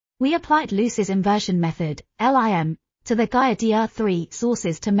We applied Luce's inversion method, LIM, to the Gaia DR3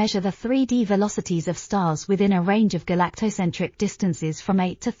 sources to measure the 3D velocities of stars within a range of galactocentric distances from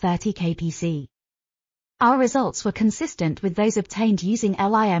 8 to 30 kpc. Our results were consistent with those obtained using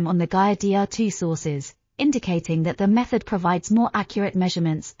LIM on the Gaia DR2 sources, indicating that the method provides more accurate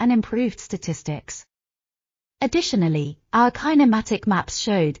measurements and improved statistics. Additionally, our kinematic maps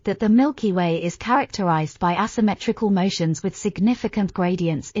showed that the Milky Way is characterized by asymmetrical motions with significant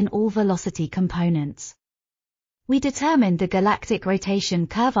gradients in all velocity components. We determined the galactic rotation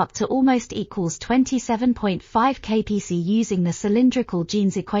curve up to almost equals 27.5 kpc using the cylindrical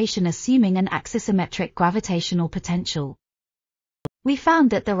Jeans equation assuming an axisymmetric gravitational potential. We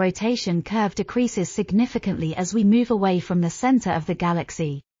found that the rotation curve decreases significantly as we move away from the center of the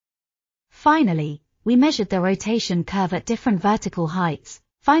galaxy. Finally, we measured the rotation curve at different vertical heights,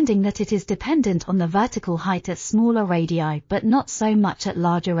 finding that it is dependent on the vertical height at smaller radii but not so much at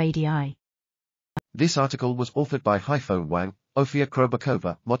larger radii. This article was authored by Hai-Feng, Wang, Žofia,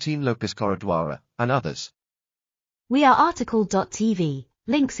 Chrobáková, Martín, López-Corredoira, and others. We are RTCLTV,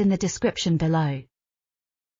 links in the description below.